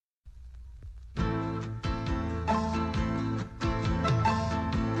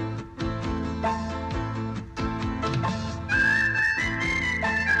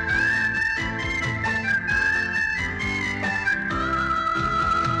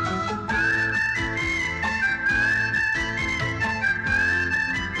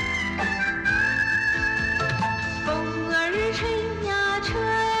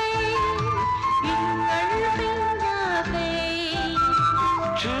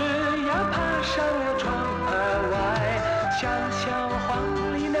小小黄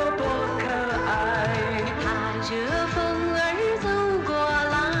鹂鸟多可爱。踏着风儿走过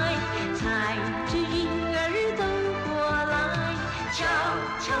来，踩着云儿走过来，敲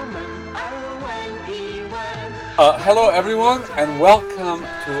敲门儿问一问。Hello, everyone, and welcome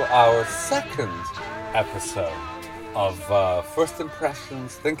to our second episode of First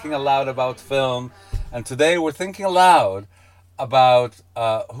Impressions, Thinking Aloud About Film. And today we're thinking aloud about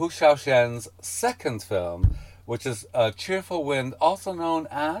Hu Xiaoxian's second film, which is Cheerful Wind, also known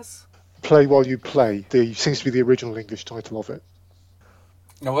as... Play While You Play. Seems to be the original English title of it.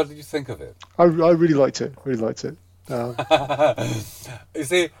 Now, what did you think of it? I really liked it. You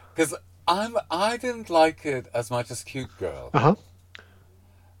see, because I didn't like it as much as Cute Girl. Uh-huh.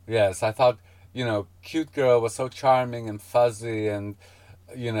 Yes, I thought, Cute Girl was so charming and fuzzy and,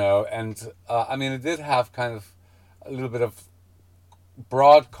 I mean, it did have kind of a little bit of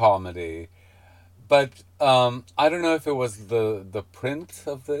broad comedy, but I don't know if it was the print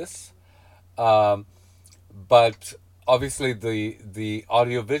of this, but obviously the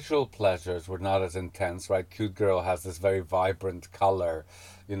audiovisual pleasures were not as intense, right? Cute Girl has this very vibrant color,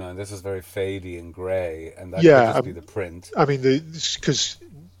 and this is very fadey and grey, and that could just be the print. I mean, because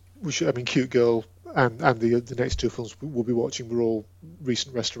Cute Girl and the next two films we'll be watching were all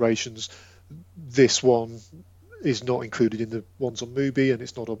recent restorations. This one is not included in the ones on Mubi, and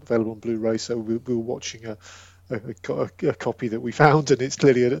it's not available on Blu-ray. So we were watching a copy that we found, and it's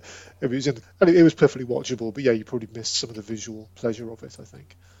clearly it was perfectly watchable. But yeah, you probably missed some of the visual pleasure of it, I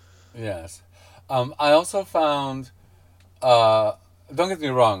think. Yes, I also found. Don't get me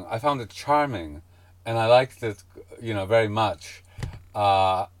wrong, I found it charming, and I liked it, very much.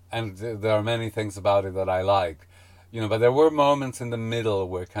 And there are many things about it that I like. But there were moments in the middle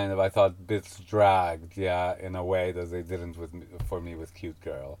where kind of I thought bits dragged, in a way that they didn't for me with Cute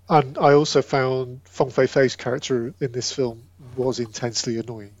Girl. And I also found Feng Fei Fei's character in this film was intensely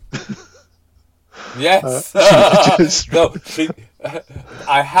annoying. Yes.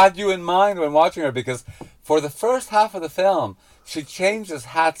 I had you in mind when watching her, because for the first half of the film, she changes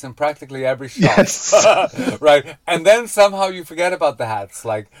hats in practically every shot. Yes. Right. And then somehow you forget about the hats.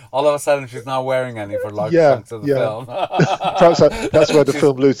 Like, all of a sudden she's not wearing any for large chunks of the film. Perhaps that's where the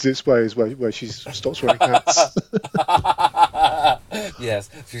film loses its way, is where she stops wearing hats.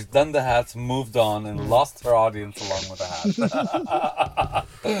 Yes. She's done the hats, moved on, and lost her audience along with the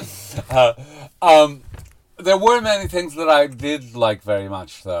hats. There were many things that I did like very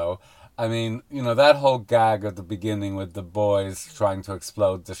much, though. I mean, that whole gag at the beginning with the boys trying to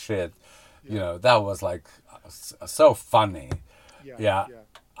explode the shit, that was like so funny. Yeah.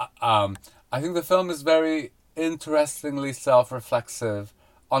 I think the film is very interestingly self-reflexive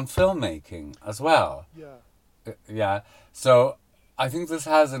on filmmaking as well. Yeah. So I think this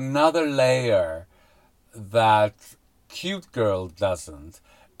has another layer that Cute Girl doesn't.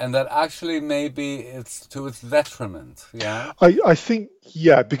 And that actually maybe it's to its detriment, yeah? I think,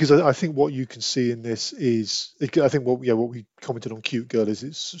 because I think what you can see in this is, I think what we commented on Cute Girl is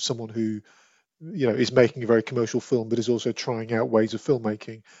it's someone who, is making a very commercial film, but is also trying out ways of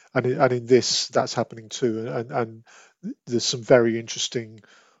filmmaking. And in this, that's happening too. And there's some very interesting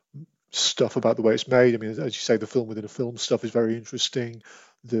stuff about the way it's made. I mean, as you say, the film within a film stuff is very interesting.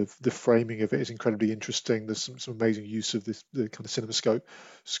 The framing of it is incredibly interesting. There's some amazing use of the kind of CinemaScope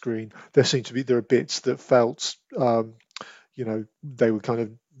screen. There are bits that felt, they were kind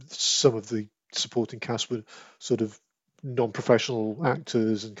of, some of the supporting cast were sort of non-professional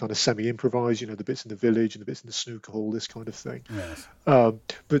actors and kind of semi-improvised, the bits in the village and the bits in the snooker hall, this kind of thing. Yes.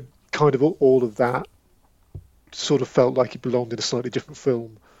 But kind of all of that sort of felt like it belonged in a slightly different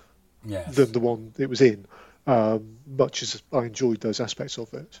film than the one it was in. Much as I enjoyed those aspects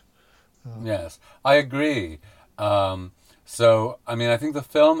of it. Yes, I agree. So, I mean, I think the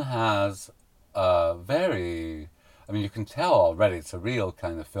film has you can tell already it's a real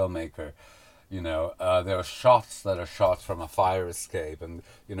kind of filmmaker. There are shots that are shot from a fire escape, and,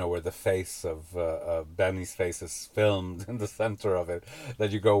 where the face of Benny's face is filmed in the center of it,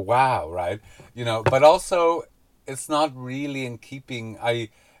 that you go, wow, right? But also it's not really in keeping,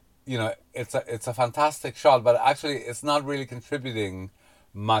 it's a fantastic shot, but actually it's not really contributing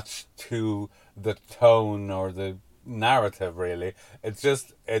much to the tone or the narrative, really. It's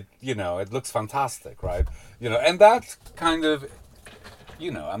just, it looks fantastic, right? And that kind of,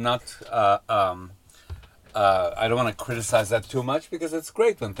 I'm not, I don't want to criticize that too much, because it's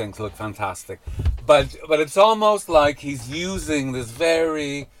great when things look fantastic. But it's almost like he's using this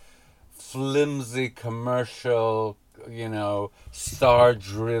very flimsy commercial,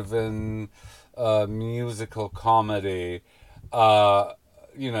 star-driven musical comedy,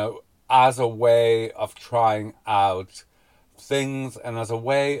 as a way of trying out things and as a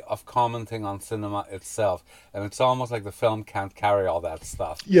way of commenting on cinema itself. And it's almost like the film can't carry all that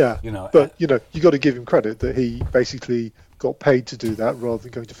stuff. Yeah, You know, but you got to give him credit that he basically got paid to do that rather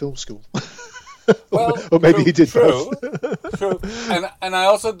than going to film school. well, or maybe true, he did true, both. true. And I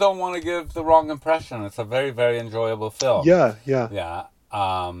also don't want to give the wrong impression. It's a very, very enjoyable film. Yeah. Yeah.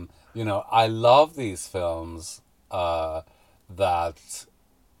 I love these films that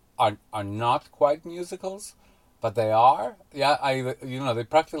are not quite musicals, but they are. Yeah, they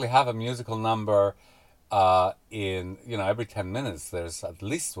practically have a musical number in every 10 minutes. There's at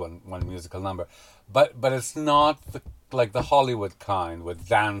least one musical number, but it's not like the Hollywood kind with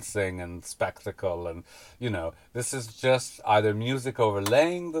dancing and spectacle, and this is just either music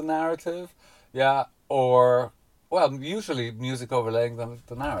overlaying the narrative, or usually music overlaying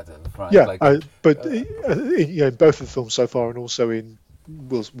the narrative, right? Yeah, Like, in both of the films so far, and also in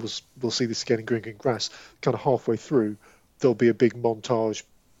we'll see this again in Green Green Grass. Kind of halfway through, there'll be a big montage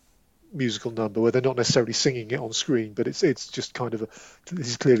musical number where they're not necessarily singing it on screen, but it's just kind of this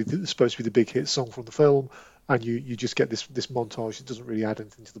is clearly supposed to be the big hit song from the film, and you just get this montage that doesn't really add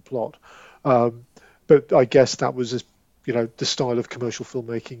anything to the plot. But I guess that was the style of commercial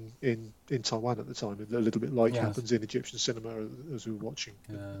filmmaking in Taiwan at the time, a little bit like happens in Egyptian cinema as we were watching.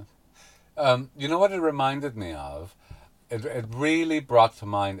 Yeah. You know what it reminded me of? It really brought to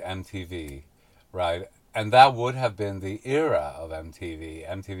mind MTV, right? And that would have been the era of MTV.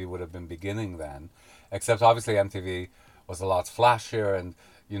 MTV would have been beginning then, except obviously MTV was a lot flashier, and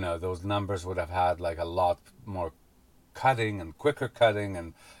those numbers would have had like a lot more cutting and quicker cutting,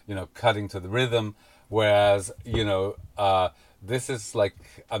 and cutting to the rhythm. Whereas this is like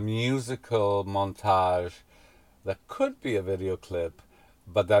a musical montage that could be a video clip,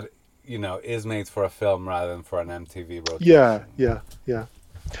 but that is made for a film rather than for an MTV rotation. Yeah.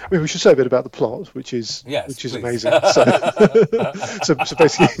 I mean, we should say a bit about the plot, which is please. amazing. So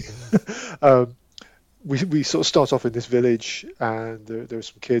basically, we sort of start off in this village, and there are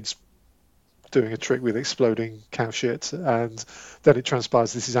some kids doing a trick with exploding cow shit, and then it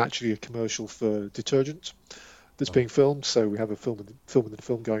transpires this is actually a commercial for detergent that's being filmed. So we have a film in the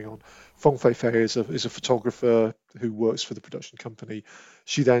film going on. Fong Fei Fei is a photographer who works for the production company.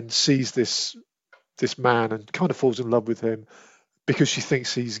 She then sees this man and kind of falls in love with him because she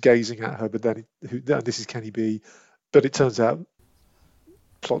thinks he's gazing at her, but then this is Kenny B, but it turns out,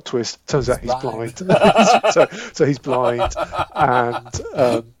 plot twist, turns out he's blind. so he's blind, and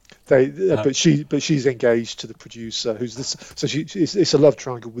but she's engaged to the producer, who's this. So it's a love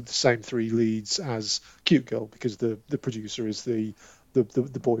triangle with the same three leads as Cute Girl, because the producer is the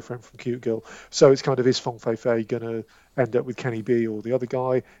boyfriend from Cute Girl. So it's kind of, is Fong Fei Fei gonna end up with Kenny B or the other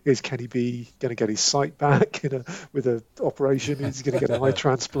guy? Is Kenny B gonna get his sight back with an operation? Is he gonna get an eye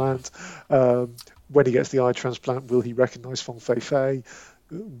transplant? When he gets the eye transplant, will he recognise Fong Fei Fei?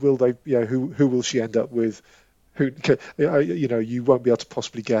 Will they? Who will she end up with? You won't be able to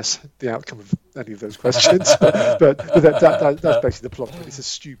possibly guess the outcome of any of those questions, but that's basically the plot. But it's a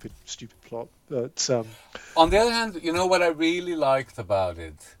stupid plot. But on the other hand, what I really liked about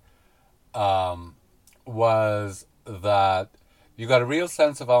it was that you got a real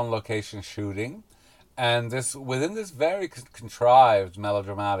sense of on-location shooting, and within this very contrived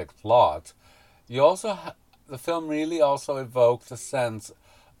melodramatic plot, the film really also evoked a sense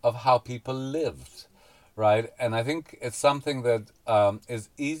of how people lived. Right, and I think it's something that is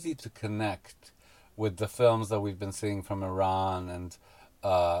easy to connect with the films that we've been seeing from Iran and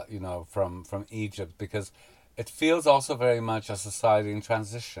from Egypt, because it feels also very much a society in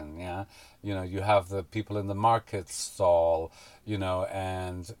transition. Yeah, you have the people in the market stall,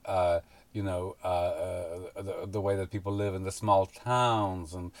 and the way that people live in the small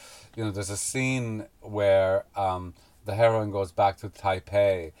towns, and there's a scene where the heroine goes back to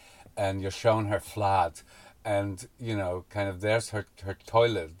Taipei, and you're shown her flat, and kind of there's her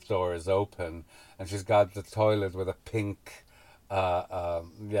toilet door is open, and she's got the toilet with a pink a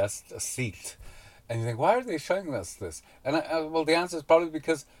seat, and you think, why are they showing us this? And well, the answer is probably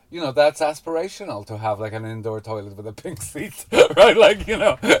because that's aspirational to have like an indoor toilet with a pink seat, right? Like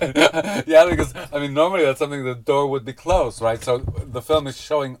because I mean normally that's something the door would be closed, right? So the film is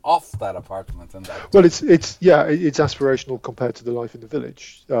showing off that apartment and that. Well, it's aspirational compared to the life in the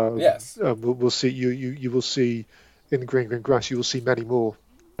village. Yes, we'll see. You will see in Green Green Grass. You will see many more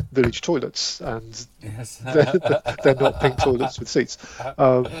village toilets, and yes. they're not pink toilets with seats.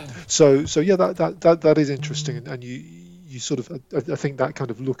 So yeah, that is interesting, and you sort of, I think that kind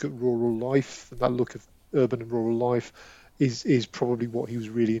of look at rural life and that look of urban and rural life is probably what he was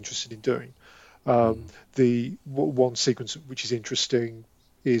really interested in doing. The one sequence which is interesting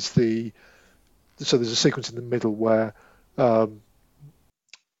is there's a sequence in the middle where Um,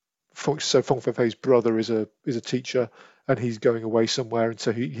 so Feng Feifei's brother is a teacher, and he's going away somewhere, and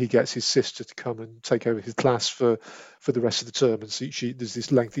so he gets his sister to come and take over his class for the rest of the term. And there's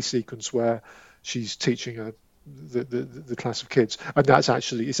this lengthy sequence where she's teaching the class of kids, and that's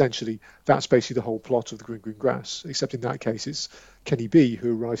actually essentially that's basically the whole plot of the Green Green Grass. Except in that case, it's Kenny B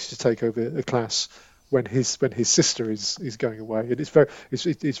who arrives to take over a class when his sister is going away, and it's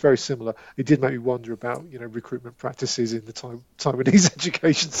very similar. It did make me wonder about recruitment practices in the Taiwanese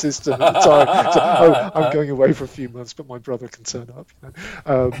education system at the time. So, oh, I'm going away for a few months, but my brother can turn up.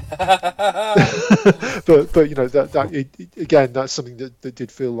 But again, that's something that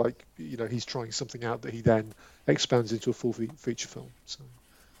did feel like he's trying something out that he then expands into a full feature film. So.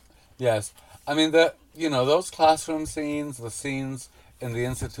 Yes, I mean those classroom scenes, the scenes in the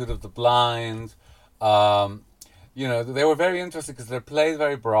Institute of the Blind. They were very interesting because they're played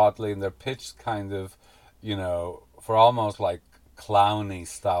very broadly and they're pitched kind of, for almost like clowny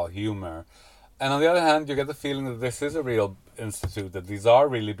style humor. And on the other hand, you get the feeling that this is a real institute, that these are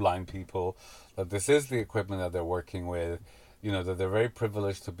really blind people, that this is the equipment that they're working with, that they're very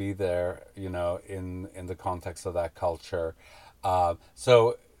privileged to be there, in the context of that culture.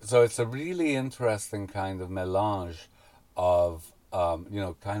 So it's a really interesting kind of melange of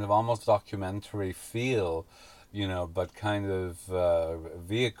kind of almost documentary feel, but kind of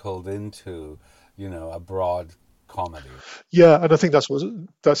vehicled into, a broad comedy. Yeah, and I think that's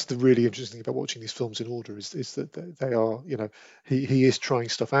the really interesting thing about watching these films in order is that they are, he is trying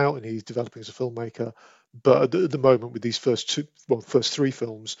stuff out and he's developing as a filmmaker, but at the moment with these first three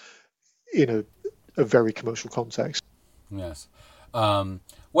films in a very commercial context. Yes.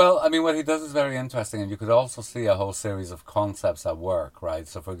 Well, I mean, what he does is very interesting, and you could also see a whole series of concepts at work, right?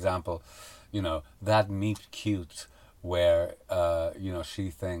 So, for example, that meet cute where, she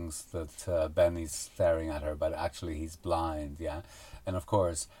thinks that Benny's staring at her, but actually he's blind, yeah? And of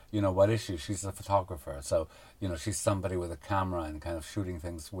course, what is she? She's a photographer. So, she's somebody with a camera and kind of shooting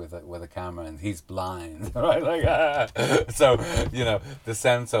things with a camera, and he's blind, right? So, the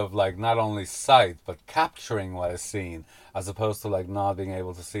sense of like not only sight, but capturing what is seen, as opposed to like not being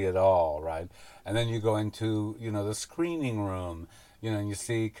able to see it all, right? And then you go into, the screening room, and you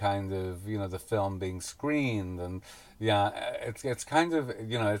see kind of, the film being screened, and it's kind of,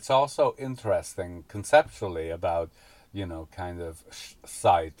 it's also interesting conceptually about, kind of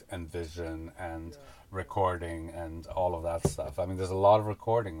sight and vision and recording and all of that stuff. I mean, there's a lot of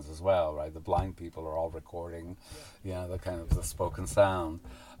recordings as well, right? The blind people are all recording, the kind of the spoken sound.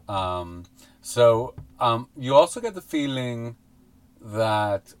 So you also get the feeling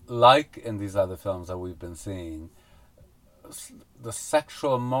that, like in these other films that we've been seeing, the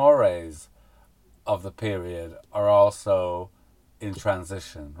sexual mores of the period are also in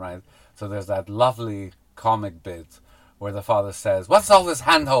transition, right? So there's that lovely comic bit where the father says, "What's all this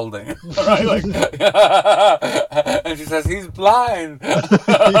hand holding?" Right? Like, and she says, "He's blind."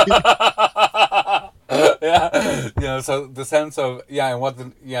 So the sense of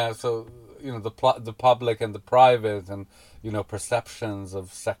the public and the private, and perceptions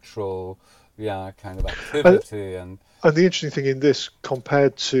of sexual kind of activity, and the interesting thing in this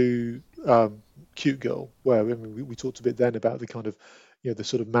compared to Cute Girl, where we talked a bit then about the kind of the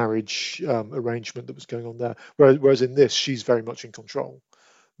sort of marriage arrangement that was going on there, whereas in this she's very much in control.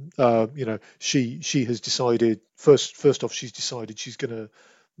 She has decided first off she's decided she's going to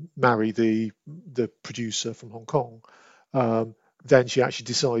marry the producer from Hong Kong. Then she actually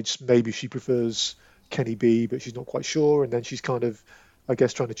decides maybe she prefers Kenny B, but she's not quite sure, and then she's kind of, I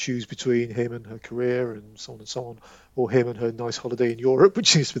guess, trying to choose between him and her career and so on, or him and her nice holiday in Europe,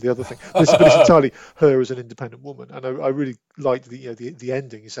 which seems to be the other thing. But it's entirely her as an independent woman, and I really liked the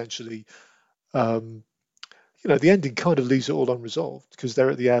ending. Essentially, the ending kind of leaves it all unresolved because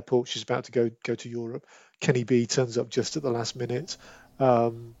they're at the airport. She's about to go to Europe. Kenny B turns up just at the last minute,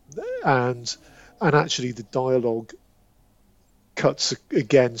 and actually the dialogue cuts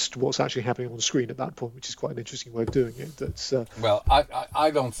against what's actually happening on screen at that point, which is quite an interesting way of doing it. That's well, I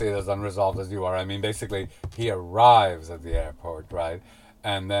don't see it as unresolved as you are. I mean, basically, he arrives at the airport, right?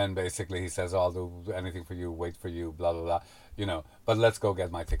 And then basically he says, "I'll do anything for you, wait for you, blah, blah, blah, but let's go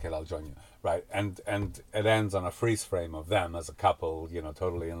get my ticket, I'll join you," right? And it ends on a freeze frame of them as a couple,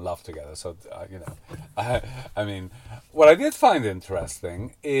 totally in love together. So, I mean, what I did find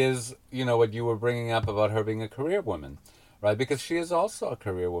interesting is, what you were bringing up about her being a career woman, right? Because she is also a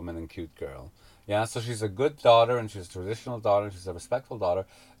career woman in Cute Girl. Yeah, so she's a good daughter, and she's a traditional daughter, and she's a respectful daughter,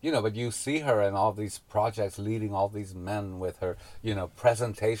 but you see her in all these projects leading all these men with her,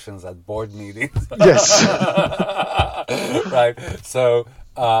 presentations at board meetings. Yes. Right. So,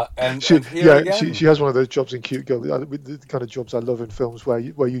 She, and here yeah, again, she has one of those jobs in Cute Girl, with the kind of jobs I love in films where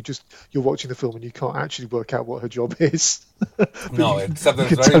you're watching the film and you can't actually work out what her job is, but no, you except that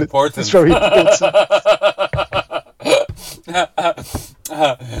can it's very tell important. it's very important.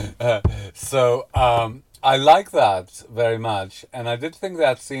 So, I like that very much, and I did think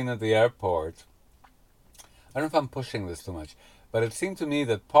that scene at the airport. I don't know if I'm pushing this too much, but it seemed to me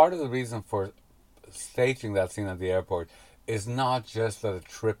that part of the reason for staging that scene at the airport is not just that a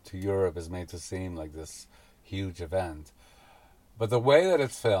trip to Europe is made to seem like this huge event, but the way that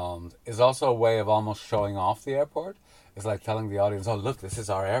it's filmed is also a way of almost showing off the airport. It's like telling the audience, "Oh, look, this is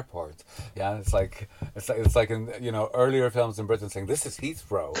our airport." Yeah, it's like in earlier films in Britain saying, "This is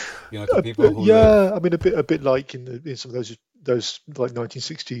Heathrow." To people who live. Yeah, I mean a bit like in some of those like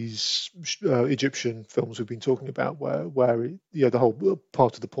 1960s Egyptian films we've been talking about, where the whole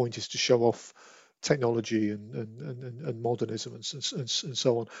part of the point is to show off technology and modernism and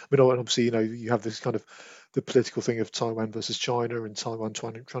so on. I mean, obviously, you have this kind of the political thing of Taiwan versus China, and Taiwan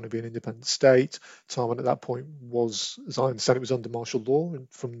trying to be an independent state. Taiwan at that point was, as I understand, it was under martial law and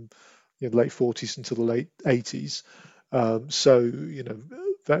from the late 40s until the late 80s. So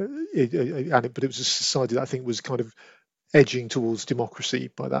but it was a society that I think was kind of edging towards democracy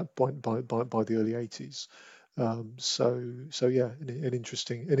by that point, by the early 80s. So yeah, an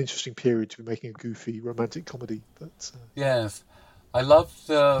interesting period to be making a goofy romantic comedy. But Yes, I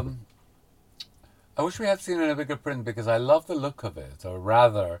loved. I wish we had seen it in a bigger print because I love the look of it, or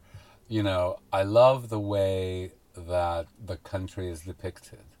rather, I love the way that the country is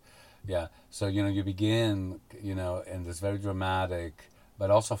depicted. Yeah, so you begin, in this very dramatic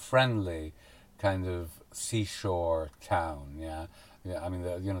but also friendly kind of seashore town. Yeah, yeah. I mean,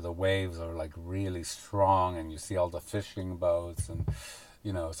 the waves are like really strong, and you see all the fishing boats, and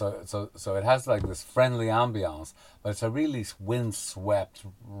so it has like this friendly ambiance, but it's a really windswept,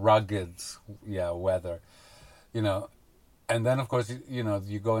 rugged, weather, and then of course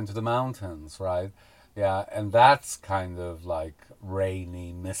you go into the mountains, right? Yeah, and that's kind of like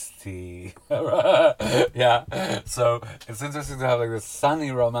rainy, misty. Yeah, so it's interesting to have like this sunny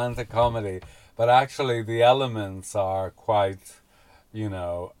romantic comedy, but actually the elements are quite,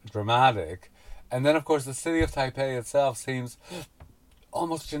 dramatic. And then of course the city of Taipei itself seems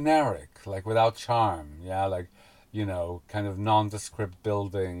almost generic, like without charm. Yeah, like, kind of nondescript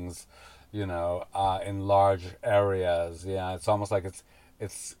buildings, in large areas. Yeah, it's almost like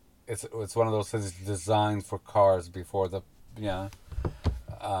it's one of those things designed for cars before the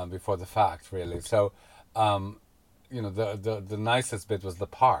fact, really. So, the nicest bit was the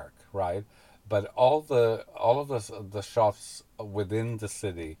park, right? But all of the shots within the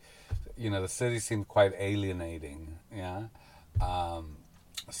city, the city seemed quite alienating. Yeah.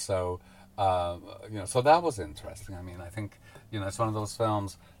 So, so that was interesting. I mean, I think, it's one of those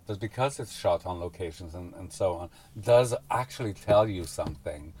films that, because it's shot on locations and so on, does actually tell you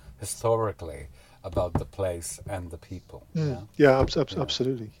something historically about the place and the people.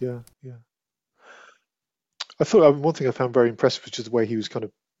 Absolutely. Yeah. I thought one thing I found very impressive was just the way he was kind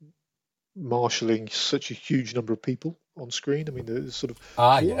of marshalling such a huge number of people on screen. I mean, there's sort of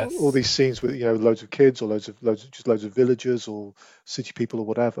Yes. all these scenes with loads of kids or loads of villagers or city people or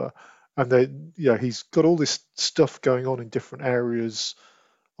whatever, and then he's got all this stuff going on in different areas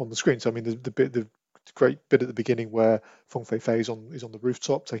on the screen. So I mean, the great bit at the beginning where Feng Fei Fei is on the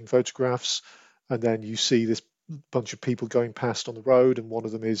rooftop taking photographs, and then you see this bunch of people going past on the road, and one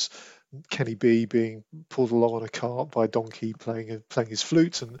of them is Kenny B being pulled along on a cart by a donkey playing his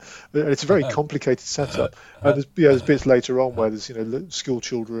flute, and it's a very complicated setup. And there's bits later on where there's school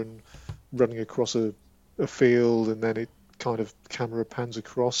children running across a field, and then it kind of camera pans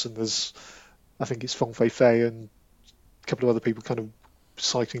across, and I think it's Feng Fei Fei and a couple of other people kind of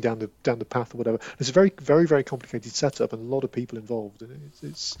cycling down the path or whatever. It's a very, very, very complicated setup and a lot of people involved, and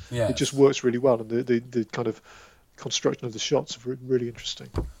it just works really well, and the kind of construction of the shots are really interesting.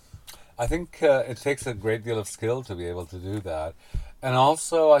 I think it takes a great deal of skill to be able to do that, and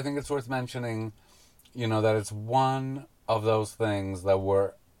also I think it's worth mentioning, that it's one of those things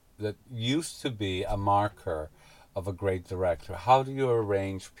that used to be a marker of a great director. How do you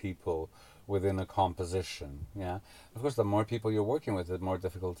arrange people within a composition? Yeah, of course, the more people you're working with, the more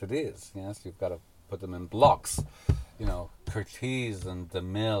difficult it is. Yes, you've got to put them in blocks. Curtiz and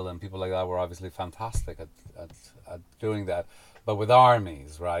DeMille and people like that were obviously fantastic at doing that, but with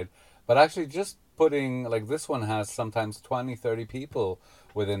armies, right? But actually, just putting, like this one has sometimes 20, 30 people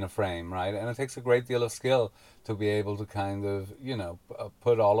within a frame, right? And it takes a great deal of skill to be able to kind of,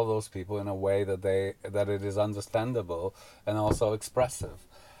 put all of those people in a way that it is understandable and also expressive.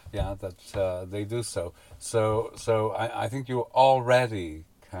 Yeah, that they do so. So I think you already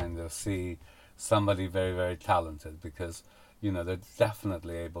kind of see somebody very, very talented because, they're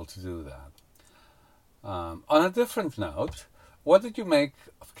definitely able to do that. On a different note, what did you make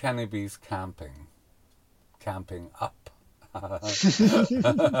of Kenny B's camping up?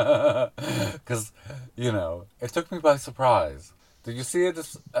 Because, it took me by surprise. Did you see it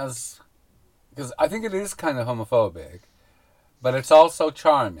as because I think it is kind of homophobic, but it's also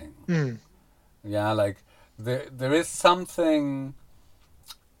charming. Yeah, like there is something,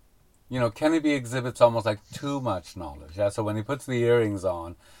 Kenny B exhibits almost like too much knowledge. Yeah, so when he puts the earrings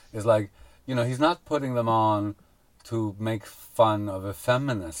on, it's like, he's not putting them on to make fun of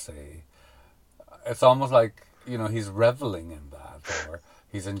effeminacy. It's almost like, he's reveling in that, or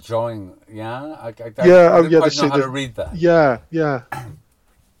he's enjoying. Yeah, I didn't quite know how to read that. Yeah.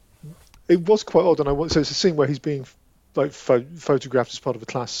 It was quite odd, and so it's a scene where he's being like photographed as part of a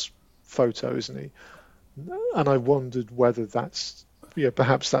class photo, isn't he? And I wondered whether that's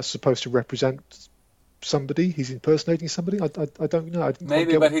perhaps that's supposed to represent somebody. He's impersonating somebody. I don't know.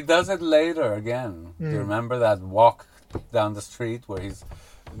 Maybe, but he does it later again. Do you remember that walk down the street where he's,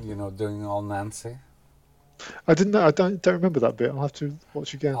 doing all Nancy? I didn't know. I don't remember that bit. I'll have to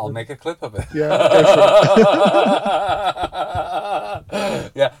watch again. I'll make a clip of it. Yeah. Go for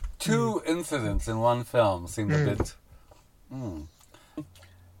it. Yeah, 2 incidents in one film seemed a bit.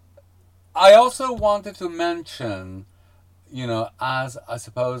 I also wanted to mention, as I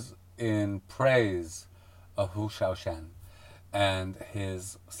suppose in praise of Hu Shaoshen and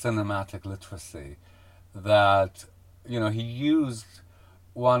his cinematic literacy, that he used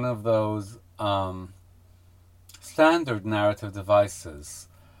one of those standard narrative devices,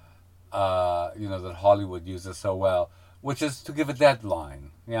 that Hollywood uses so well, which is to give a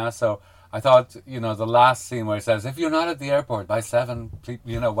deadline. Yeah, so I thought, the last scene where it says, if you're not at the airport by 7,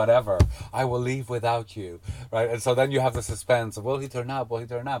 whatever, I will leave without you, right? And so then you have the suspense of, will he turn up? Will he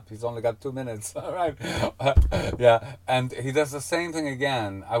turn up? He's only got 2 minutes, right? Yeah, and he does the same thing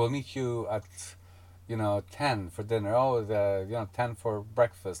again. I will meet you at, 10 for dinner. 10 for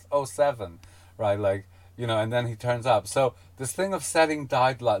breakfast. 7, right? Like, and then he turns up. So this thing of setting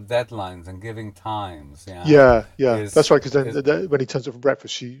deadlines and giving times, yeah, that's right. Because then when he turns up for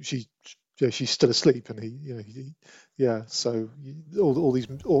breakfast, she's still asleep, and he So all these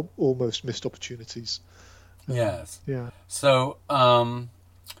almost missed opportunities. Yes. Yeah. So I'm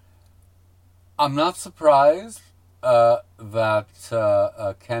not surprised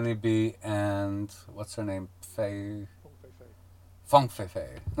that Kenny B and what's her name, Feng Fei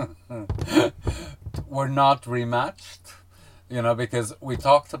were not rematched, because we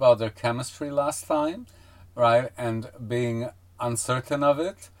talked about their chemistry last time, right? And being uncertain of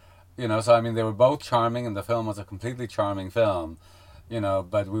it, so I mean they were both charming, and the film was a completely charming film,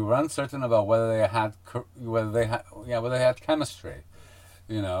 but we were uncertain about whether they had chemistry,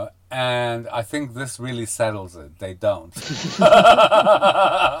 and I think this really settles it. They don't.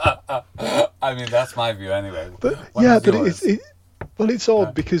 I mean, that's my view anyway. But it's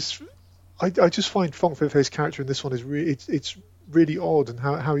odd because I just find Feng Feifei's character in this one is it's really odd, and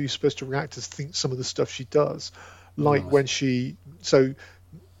how are you supposed to react to think some of the stuff she does, like when she's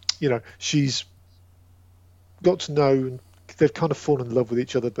got to know, and they've kind of fallen in love with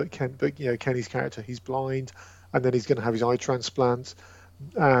each other, but Kenny's character, he's blind, and then he's going to have his eye transplant,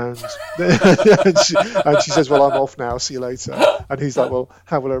 and she says, well, I'm off now, see you later. And he's like, well,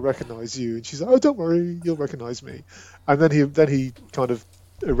 how will I recognize you? And she's like, oh, don't worry, you'll recognize me. And then he kind of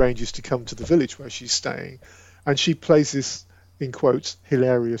arranges to come to the village where she's staying, and she plays this, in quotes,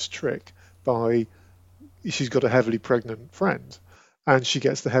 hilarious trick by, she's got a heavily pregnant friend, and she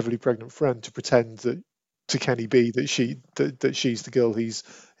gets the heavily pregnant friend to pretend that to Kenny B that she's the girl he's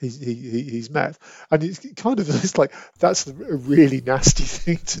met, and it's like that's a really nasty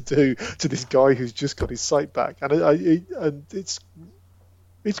thing to do to this guy who's just got his sight back, and it's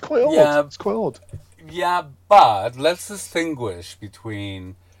quite odd. Yeah, it's quite odd. Yeah, but let's distinguish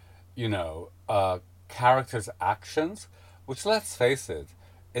between characters' actions, which, let's face it,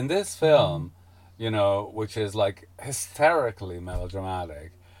 in this film, which is like hysterically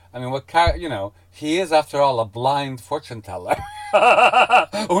melodramatic. I mean, he is, after all, a blind fortune teller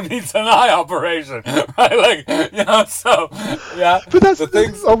who needs an eye operation, right? Like, so, yeah. But that's the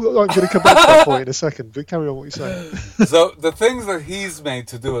things. I'm going to come back to that point in a second, but carry on what you're saying. So the things that he's made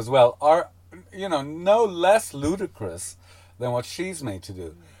to do as well are, no less ludicrous than what she's made to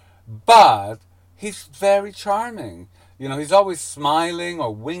do. But he's very charming. You know, he's always smiling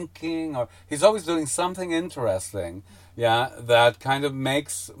or winking, or he's always doing something interesting. Yeah, that kind of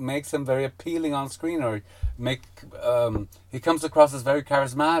makes him very appealing on screen, or he comes across as very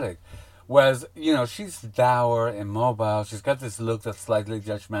charismatic. Whereas, you know, she's dour, immobile. She's got this look that's slightly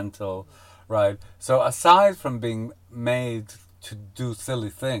judgmental, right? So aside from being made to do silly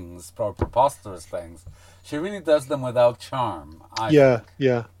things or preposterous things, she really does them without charm. Yeah.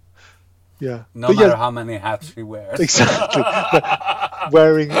 No But matter how many hats she wears. Exactly.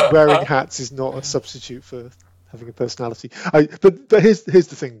 wearing hats is not a substitute for having a personality. But here's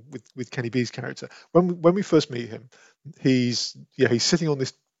the thing with Kenny B's character. When we first meet him, he's sitting on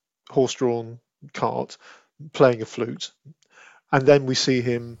this horse-drawn cart playing a flute, and then we see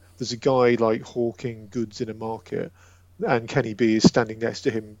him. There's a guy like hawking goods in a market, and Kenny B is standing next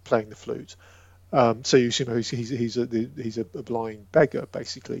to him playing the flute. So you see, he's a blind beggar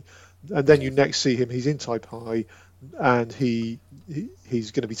basically, and then you next see him. He's in Tai Pai, and he's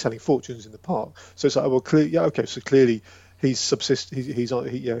going to be telling fortunes in the park. So it's like, well, okay. So clearly, he's a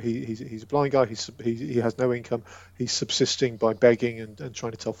blind guy. He has no income. He's subsisting by begging and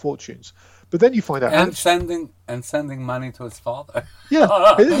trying to tell fortunes. But then you find out and sending money to his father.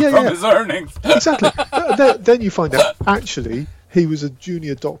 From his earnings. Exactly. Then you find out actually he was a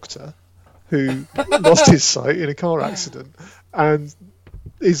junior doctor who lost his sight in a car accident and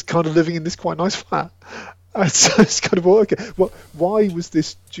is kind of living in this quite nice flat. And so it's kind of, well, okay, why was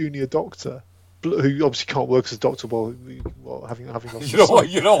this junior doctor, who obviously can't work as a doctor while having lost his sight?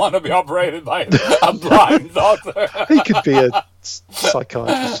 You don't want to be operated by a blind doctor. He could be a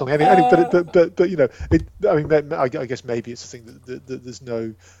psychiatrist or something. But you know, I guess maybe it's a thing that there's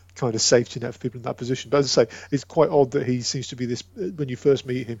no kind of safety net for people in that position. But as I say, it's quite odd that he seems to be this. When you first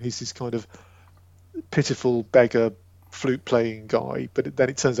meet him, he's this kind of pitiful beggar, flute playing guy. But then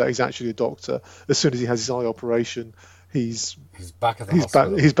it turns out he's actually a doctor. As soon as he has his eye operation, he's back at the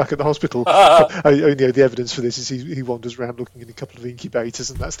hospital. He's back at the hospital. The evidence for this is he wanders around looking in a couple of incubators,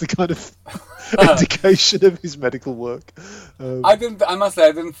 and that's the kind of indication of his medical work. I must say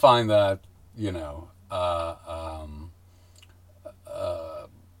I didn't find that, you know,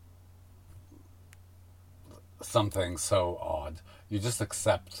 something so odd. You just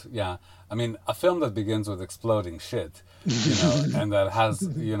accept, yeah. I mean, a film that begins with exploding shit, you know, and that has,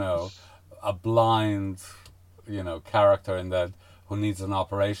 you know, a blind, you know, character in that who needs an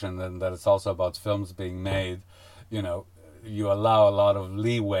operation, and that it's also about films being made, you know, you allow a lot of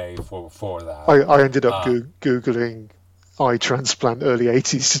leeway for that. I ended up Googling eye transplant early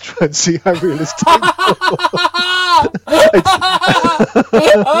 80s to try and see how realistic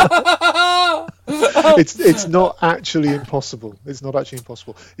it's not actually impossible. It's not actually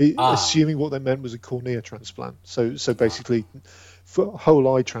impossible. Assuming what they meant was a cornea transplant. So basically, for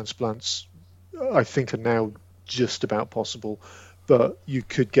whole eye transplants, I think are now just about possible. But you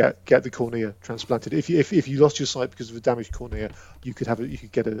could get the cornea transplanted. If you lost your sight because of a damaged cornea, you could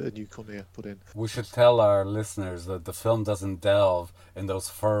get a new cornea put in. We should tell our listeners that the film doesn't delve in those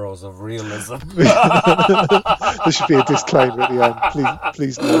furrows of realism. There should be a disclaimer at the end.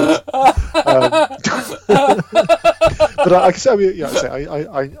 Please note. But I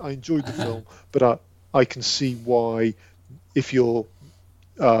enjoyed the film, but I can see why, if you're,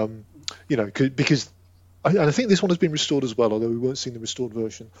 because. And I think this one has been restored as well, although we weren't seeing the restored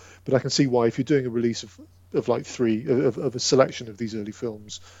version. But I can see why, if you're doing a release of like three of a selection of these early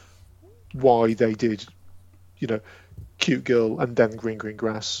films, why they did, you know, Cute Girl and then Green Green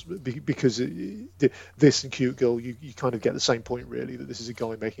Grass, because this and Cute Girl, you kind of get the same point really, that this is a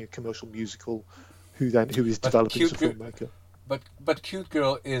guy making a commercial musical who is developing as a filmmaker. But Cute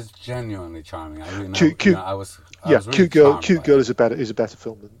Girl is genuinely charming. I really know. Cute Girl is a better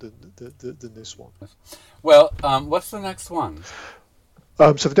film than this one. Well, what's the next one?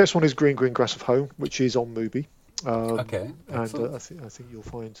 So the next one is Green Green Grass of Home, which is on Mubi. Okay, and I think you'll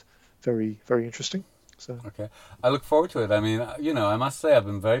find very, very interesting. So okay, I look forward to it. I mean, you know, I must say I've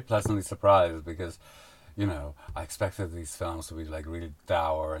been very pleasantly surprised because, you know, I expected these films to be like really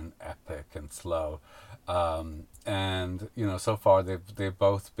dour and epic and slow. And you know, so far they've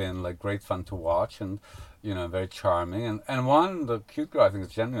both been like great fun to watch, and you know, very charming, and one, the Cute Girl, I think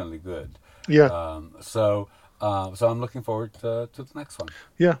is genuinely good. Yeah. So I'm looking forward to the next one.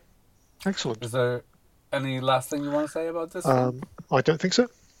 Yeah. Excellent. Is there any last thing you want to say about this one? I don't think so.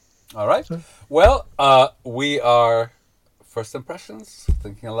 All right. So. Well, we are First Impressions,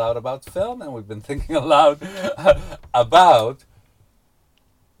 thinking aloud about film, and we've been thinking aloud about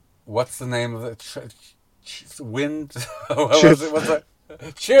what's the name of the wind? What's it?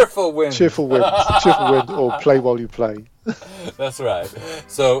 Cheerful wind. Cheerful wind, or play while you play. That's right.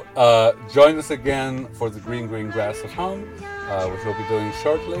 So join us again for the Green Grass of Home, which we'll be doing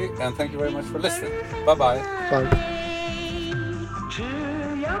shortly. And thank you very much for listening. Bye-bye. Bye. 只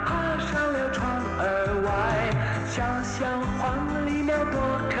要跨上了窗儿外，想想黄鹂鸟多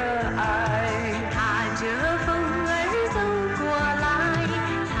可爱。踏着风儿走过来，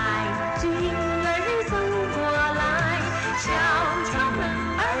踩着云儿走过来，敲敲门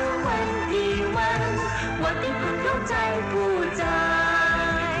儿问一问，我的朋友在不在？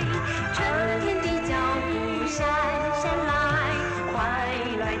春天的脚步姗姗来，快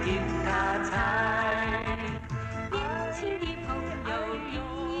来迎